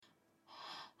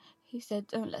He said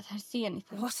don't let her see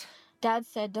anything. What? Dad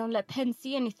said don't let Pen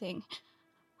see anything.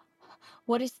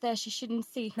 What is there she shouldn't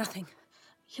see? Nothing.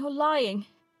 You're lying.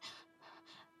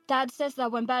 Dad says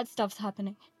that when bad stuff's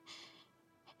happening.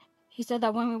 He said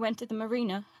that when we went to the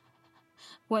marina.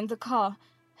 When the car.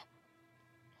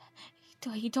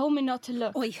 He told me not to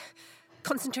look. Oi,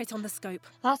 concentrate on the scope.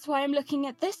 That's why I'm looking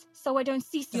at this, so I don't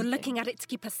see something. You're looking at it to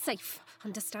keep us safe,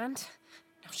 understand?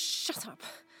 Now shut up.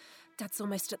 Dad's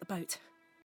almost at the boat.